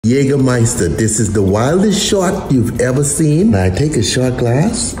Jagermeister, this is the wildest shot you've ever seen. I take a shot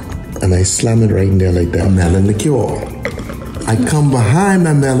glass and I slam it right in there like that. Melon liqueur. I come behind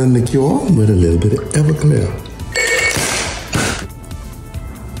my melon liqueur with a little bit of Everclear.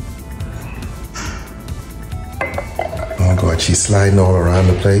 Oh God, she's sliding all around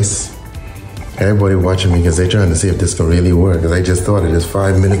the place. Everybody watching me because they're trying to see if this can really work. Because I just thought of this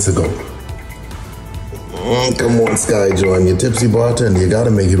 5 minutes ago. Come on, Sky John, you're tipsy bartender, you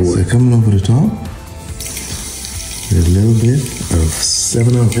gotta make it work. So coming over the top, with a little bit of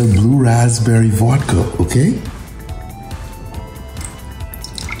 7-Up blue raspberry vodka, okay?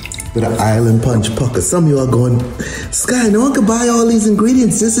 With an island punch pucker. Some of you are going, Sky, no one can buy all these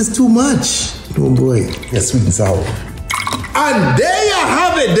ingredients, this is too much. Oh boy, that's sweet and sour. And there you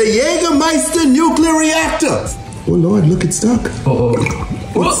have it, the Jagermeister nuclear reactor. Oh Lord, look, it's stuck.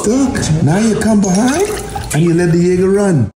 It's stuck. Now you come behind and you let the Jaeger run.